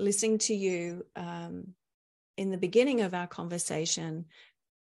listening to you in the beginning of our conversation,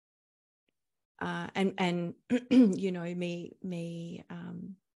 and you know,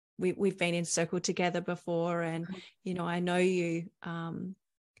 we've been in circle together before, and you know, I know you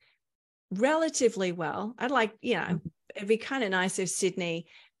relatively well. I'd like, you know, it'd be kind of nice if Sydney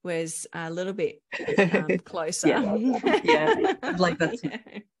was a little bit closer. Yeah, I'd like that too.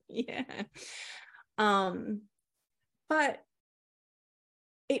 Yeah. But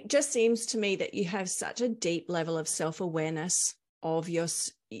it just seems to me that you have such a deep level of self-awareness of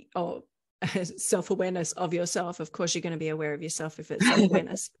self-awareness of yourself. Of course, you're going to be aware of yourself if it's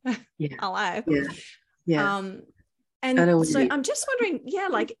self-awareness. Yeah. Hello. Yeah. And so I'm just wondering, yeah,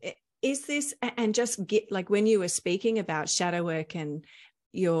 like, is this, and just get like when you were speaking about shadow work and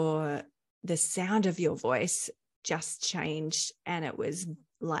the sound of your voice just changed, and it was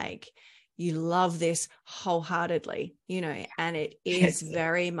like, you love this wholeheartedly, you know, and it is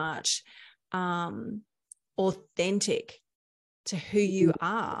very much authentic to who you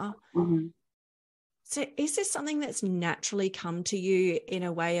are. So is this something that's naturally come to you in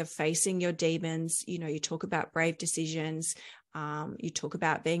a way of facing your demons? You know, you talk about brave decisions. You talk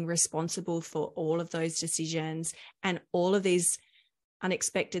about being responsible for all of those decisions and all of these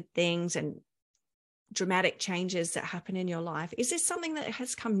unexpected things and dramatic changes that happen in your life. Is this something that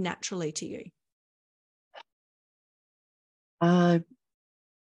has come naturally to you? I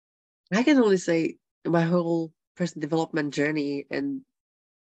can only say my whole personal development journey and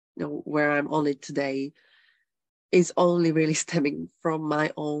where I'm on it today is only really stemming from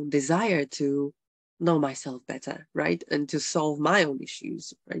my own desire to know myself better, right? And to solve my own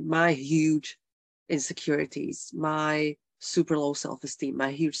issues, right? My huge insecurities, my super low self-esteem,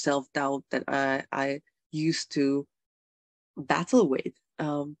 my huge self-doubt that I used to battle with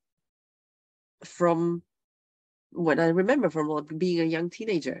from when I remember from being a young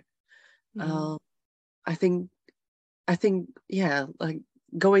teenager. I think, yeah, like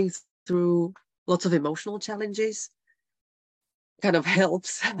going through lots of emotional challenges kind of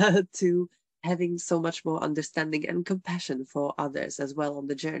helps to having so much more understanding and compassion for others as well on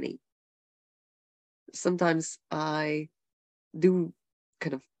the journey. Sometimes I do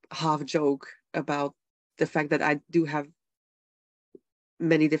kind of half joke about the fact that I do have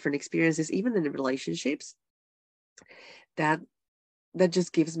many different experiences, even in relationships, that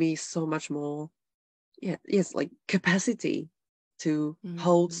just gives me so much more, like capacity to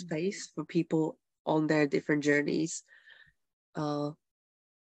hold space for people on their different journeys.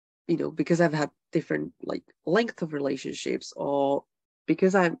 Because I've had different like length of relationships, or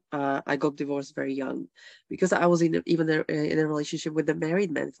because I got divorced very young, because I was in a relationship with a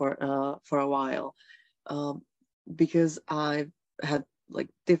married man for a while, because I've had like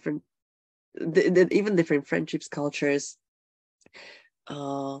different even different friendships, cultures,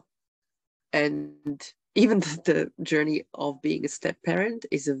 and even the journey of being a step parent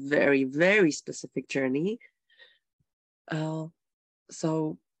is a very, very specific journey. So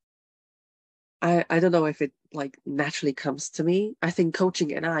I don't know if it like naturally comes to me. I think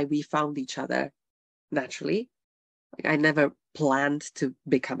coaching and we found each other naturally. Like I never planned to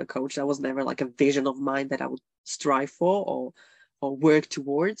become a coach. That was never like a vision of mine that I would strive for or work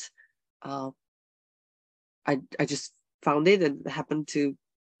towards. I just found it and happened to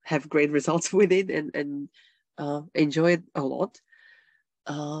have great results with it and enjoy it a lot.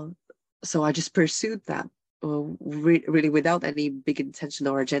 So I just pursued that really without any big intention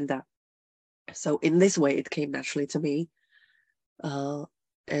or agenda. So in this way, it came naturally to me,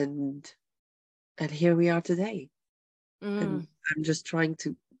 and here we are today. And I'm just trying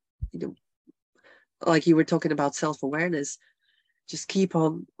to, like you were talking about self-awareness, just keep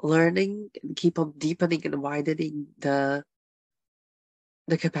on learning and keep on deepening and widening the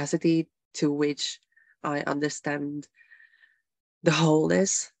capacity to which I understand the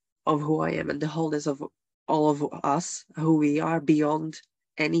wholeness of who I am and the wholeness of all of us, who we are, beyond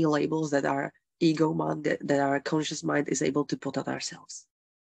any labels that our ego mind, that our conscious mind is able to put on ourselves.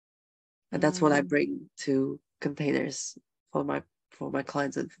 And that's what I bring to containers for my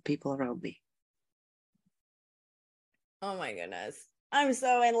clients and for people around me. Oh my goodness. I'm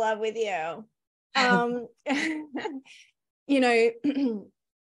so in love with you.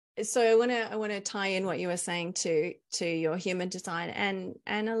 So I want to tie in what you were saying to your human design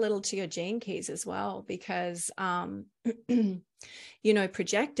and a little to your gene keys as well, because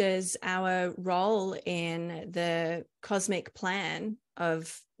projectors, our role in the cosmic plan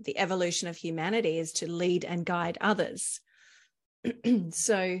of the evolution of humanity is to lead and guide others.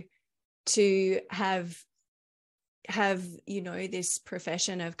 So to have this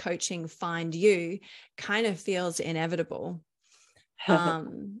profession of coaching find you kind of feels inevitable.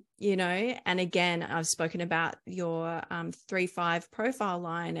 And again, I've spoken about your 3-5 profile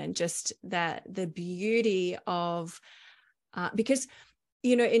line, and just that the beauty of because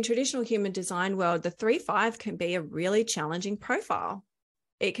in traditional human design world, the 3-5 can be a really challenging profile.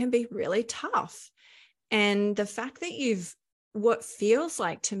 It can be really tough. And the fact that what feels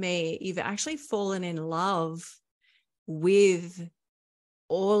like to me, you've actually fallen in love with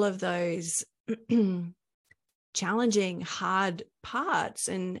all of those challenging, hard parts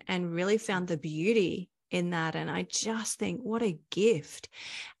and really found the beauty in that. And I just think what a gift.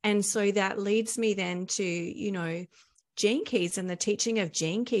 And so that leads me then to, Gene Keys, and the teaching of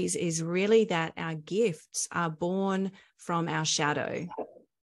Gene Keys is really that our gifts are born from our shadow.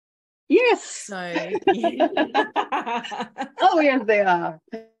 Yes. So yeah. Oh yes, they are.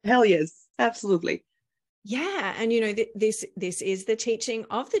 Hell yes, absolutely. Yeah. And this is the teaching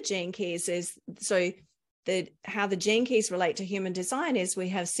of the Gene Keys. Is so how the Gene Keys relate to human design is we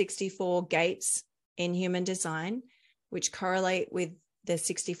have 64 gates in human design, which correlate with the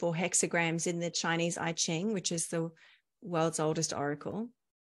 64 hexagrams in the Chinese I Ching, which is the world's oldest oracle.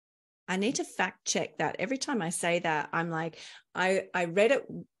 I need to fact check that. Every time I say that, I'm like, I read it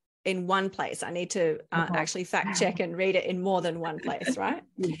in one place. I need to actually fact check and read it in more than one place, right?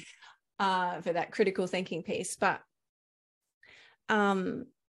 For that critical thinking piece. But and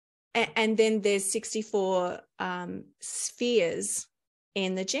then there's 64 spheres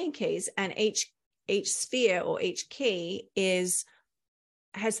in the gene keys, and each sphere or each key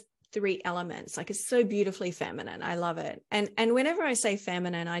has 3 elements. Like, it's so beautifully feminine. I love it. And whenever I say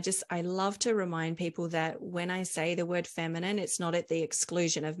feminine, I love to remind people that when I say the word feminine, it's not at the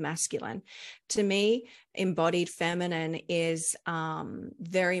exclusion of masculine. To me, embodied feminine is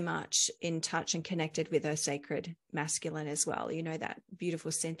very much in touch and connected with her sacred masculine as well. You know, that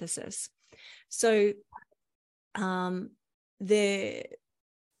beautiful synthesis. So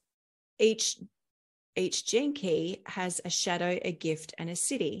each gene key has a shadow, a gift, and a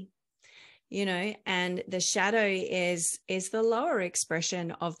siddhi. You know, and the shadow is the lower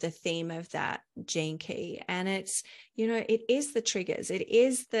expression of the theme of that gene key. And it's, you know, it is the triggers. It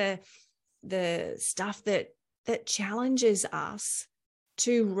is the stuff that challenges us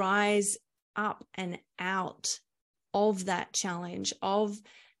to rise up and out of that challenge,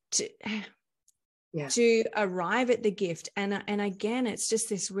 to arrive at the gift. And again, it's just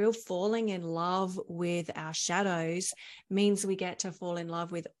this real falling in love with our shadows means we get to fall in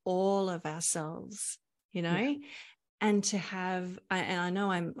love with all of ourselves, you know, and to have, and I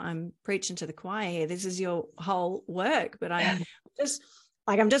know I'm preaching to the choir here. This is your whole work, but I'm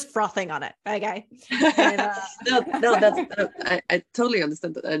just frothing on it. Okay. And, no, that's I totally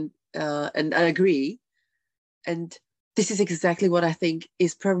understand that, and I agree. And this is exactly what I think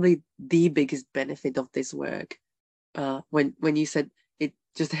is probably the biggest benefit of this work. When you said it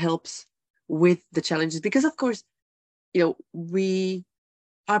just helps with the challenges, because of course, you know, we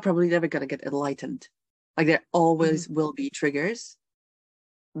are probably never going to get enlightened. Like, there always will be triggers,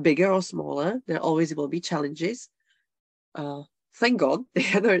 bigger or smaller. There always will be challenges. Thank God,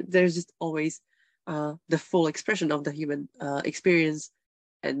 there's just always the full expression of the human experience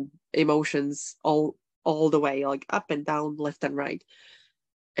and emotions all the way, like up and down, left and right.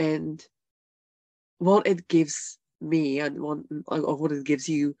 And what it gives me, and what it gives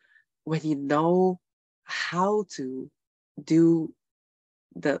you, when you know how to do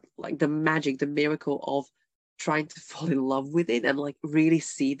the magic, the miracle of trying to fall in love with it and like really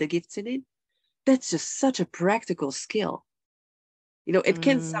see the gifts in it, that's just such a practical skill. You know, it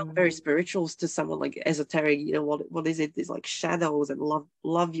can sound very spiritual to someone, like esoteric. You know, what is it? It's like shadows and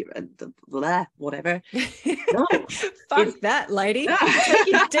love you and blah, whatever. No, fuck that, lady. Take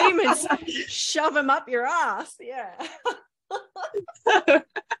your demons, shove them up your ass. Yeah.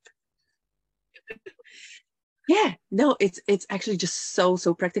 Yeah, no, it's actually just so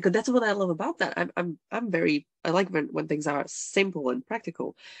practical. That's what I love about that. I like when things are simple and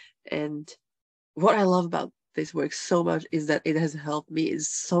practical. And what I love about this work so much is that it has helped me in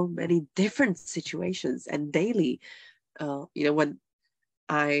so many different situations and daily. You know, when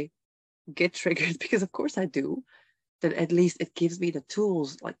I get triggered, because of course I do, then at least it gives me the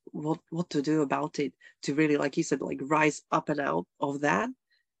tools, like what to do about it, to really, like you said, like rise up and out of that,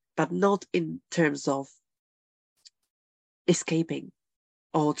 but not in terms of escaping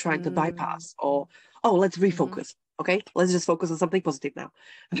or trying to bypass, or let's refocus. Okay, let's just focus on something positive now.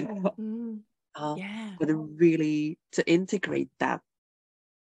 But really to integrate that,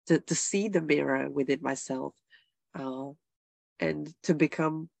 to see the mirror within myself, and to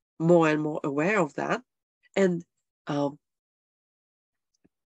become more and more aware of that. And the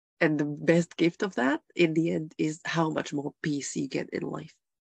best gift of that in the end is how much more peace you get in life,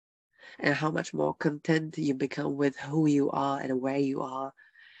 and how much more content you become with who you are and where you are.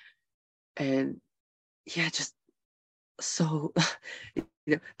 And yeah, just so you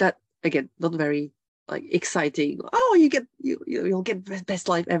know, that again, not very like exciting. Oh, you'll get best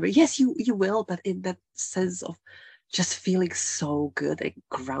life ever. Yes, you will, but in that sense of just feeling so good and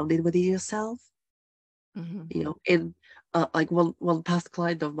grounded within yourself. You know, in like one past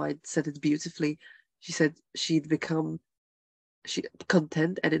client of mine said it beautifully. She said she'd become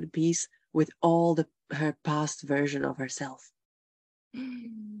content and in peace with all her past version of herself.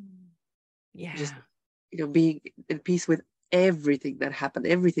 Yeah. Just, you know, being in peace with everything that happened,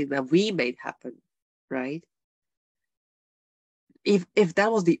 everything that we made happen, right? If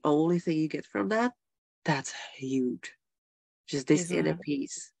that was the only thing you get from that, that's huge. Just this Isn't inner it?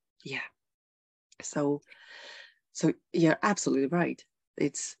 peace. Yeah. So you're absolutely right.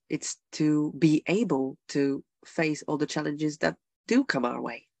 It's to be able to face all the challenges that do come our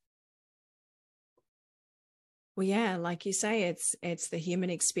way. Well, yeah, like you say, it's the human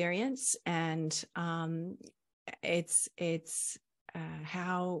experience, and it's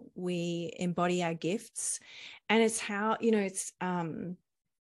how we embody our gifts. And it's how, it's when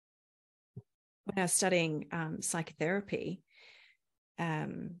I was studying psychotherapy,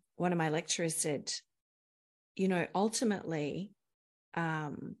 one of my lecturers said, ultimately,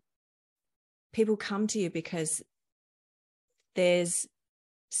 people come to you because there's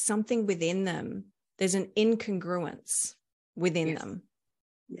something within them. There's an incongruence within them.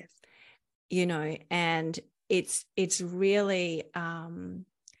 Yes. And it's really,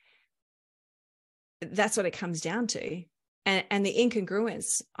 that's what it comes down to. And the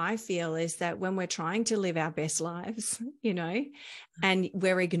incongruence, I feel, is that when we're trying to live our best lives, and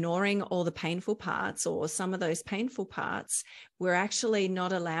we're ignoring all the painful parts or some of those painful parts, we're actually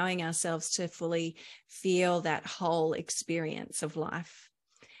not allowing ourselves to fully feel that whole experience of life.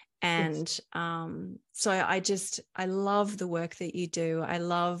 And so I love the work that you do. I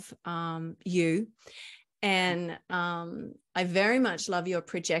love you. And I very much love your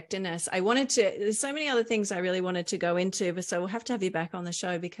projectorness. There's so many other things I really wanted to go into, but so we'll have to have you back on the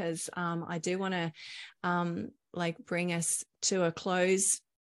show, because I do want to bring us to a close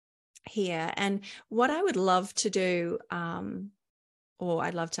here. And what I would love to do, or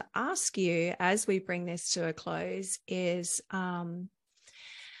I'd love to ask you as we bring this to a close, is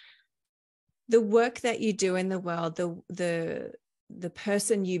the work that you do in the world, the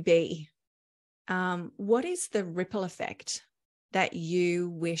person you be. What is the ripple effect that you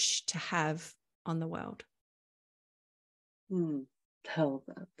wish to have on the world? Oh,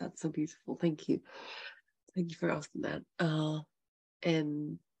 that's so beautiful. Thank you. Thank you for asking that.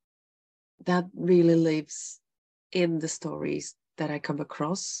 And that really lives in the stories that I come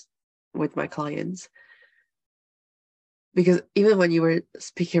across with my clients. Because even when you were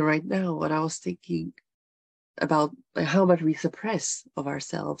speaking right now, when I was thinking about how much we suppress of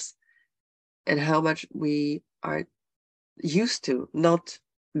ourselves, and how much we are used to not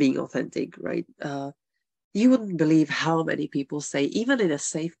being authentic, right? You wouldn't believe how many people say, even in a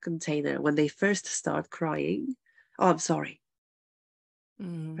safe container, when they first start crying, "Oh, I'm sorry."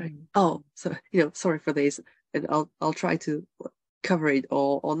 Right? Oh, so sorry for this, and I'll try to cover it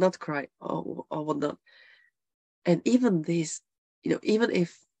or not cry or whatnot. And even this, even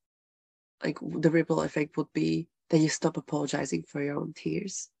if the ripple effect would be that you stop apologizing for your own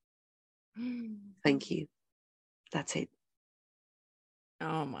tears. Thank you. That's it.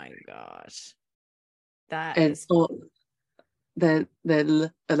 Oh my gosh. That and is then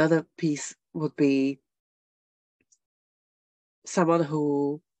another piece would be someone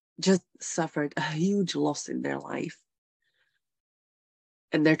who just suffered a huge loss in their life,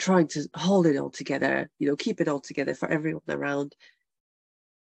 and they're trying to hold it all together, keep it all together for everyone around.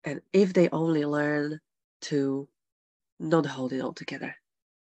 And if they only learn to not hold it all together,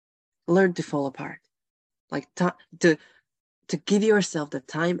 learn to fall apart, to give yourself the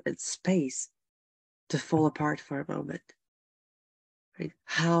time and space to fall apart for a moment, right?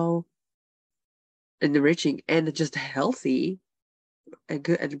 How enriching and just healthy and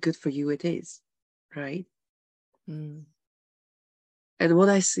good for you it is, right? And what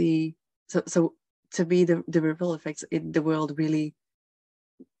I see, so to me, the ripple effects in the world really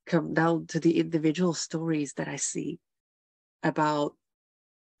come down to the individual stories that I see about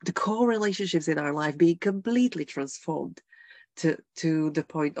the core relationships in our life being completely transformed to the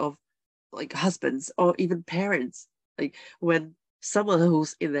point of husbands or even parents. When someone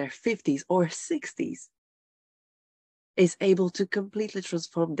who's in their 50s or 60s is able to completely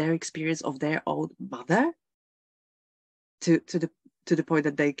transform their experience of their own mother to the point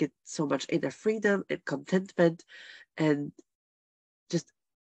that they get so much inner freedom and contentment, and just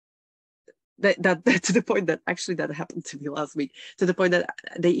that to the point that actually that happened to me last week, to the point that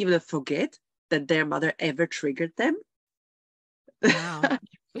they even forget that their mother ever triggered them. Wow.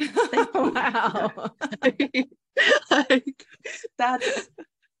 Wow.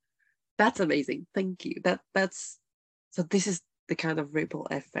 That's amazing. Thank you. So this is the kind of ripple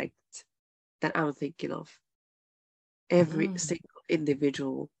effect that I'm thinking of. Every single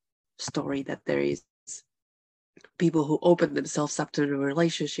individual story that there is, people who open themselves up to the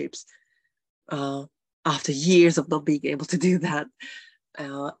relationships after years of not being able to do that,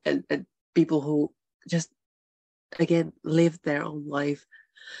 and people who just again live their own life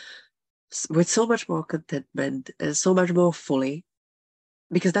with so much more contentment and so much more fully,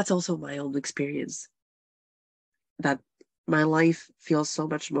 because that's also my own experience, that my life feels so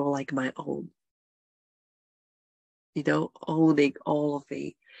much more like my own, owning all of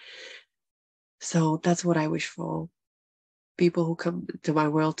me. So that's what I wish for people who come to my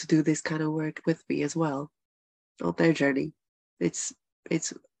world to do this kind of work with me as well on their journey. It's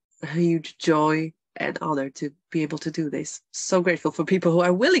a huge joy and honored to be able to do this. So grateful for people who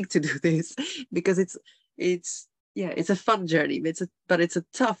are willing to do this, because it's a fun journey. But it's a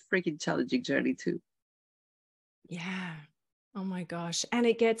tough, freaking challenging journey too. Yeah. Oh my gosh. And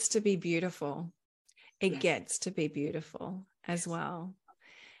it gets to be beautiful. It Yes. gets to be beautiful as well.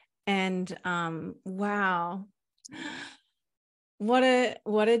 And wow. What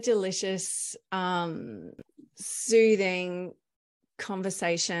a delicious, soothing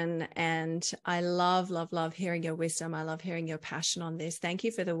conversation. And I love hearing your wisdom. I love hearing your passion on this. Thank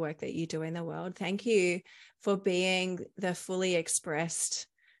you for the work that you do in the world. Thank you for being the fully expressed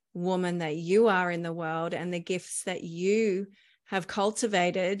woman that you are in the world, and the gifts that you have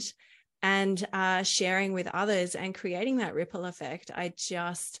cultivated and sharing with others and creating that ripple effect. I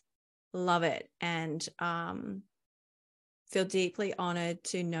just love it, and feel deeply honored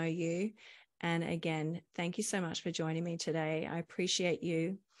to know you. And again, thank you so much for joining me today. I appreciate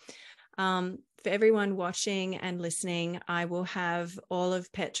you. For everyone watching and listening, I will have all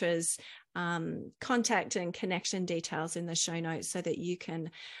of Petra's contact and connection details in the show notes so that you can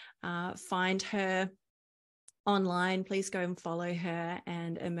find her online. Please go and follow her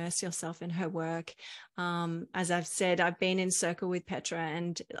and immerse yourself in her work. As I've said, I've been in circle with Petra,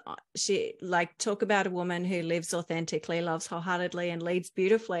 and she, like, talk about a woman who lives authentically, loves wholeheartedly, and leads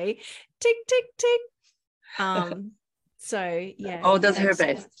beautifully. Tick, tick, tick. So yeah. Oh, does her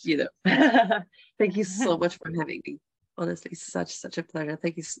best, you know. Thank you so much for having me. Honestly, such a pleasure.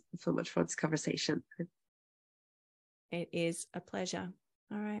 Thank you so much for this conversation. It is a pleasure.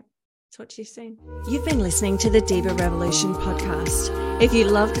 All right. Talk to you soon. You've been listening to the Diva Revolution podcast. If you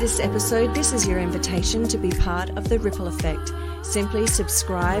loved this episode, this is your invitation to be part of the Ripple Effect. Simply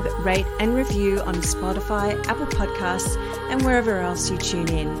subscribe, rate, and review on Spotify, Apple Podcasts, and wherever else you tune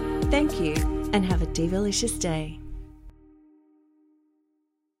in. Thank you, and have a divalicious day.